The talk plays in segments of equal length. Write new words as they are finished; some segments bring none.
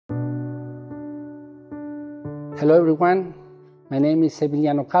Hello everyone, my name is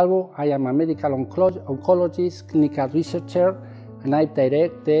Emiliano Calvo. I am a medical oncologist, clinical researcher, and I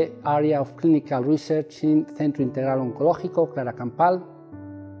direct the area of clinical research in Centro Integral Oncológico Clara Campal.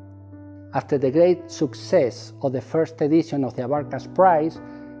 After the great success of the first edition of the Abarca Prize,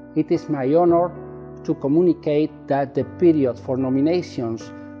 it is my honor to communicate that the period for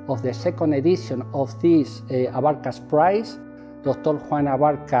nominations of the second edition of this Abarca Prize, Dr. Juan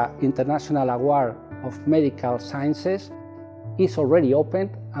Abarca International Award of Medical Sciences, is already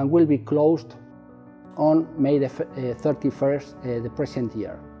opened and will be closed on May the 31st the present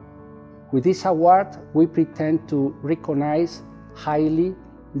year. With this award, we pretend to recognize highly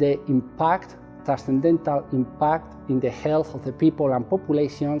the impact, transcendental impact in the health of the people and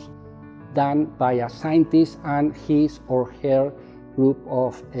populations done by a scientist and his or her group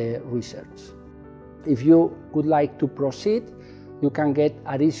of research. If you would like to proceed, you can get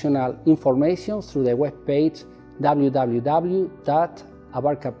additional information through the webpage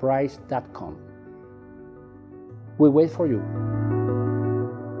www.abarcaprize.com. We wait for you.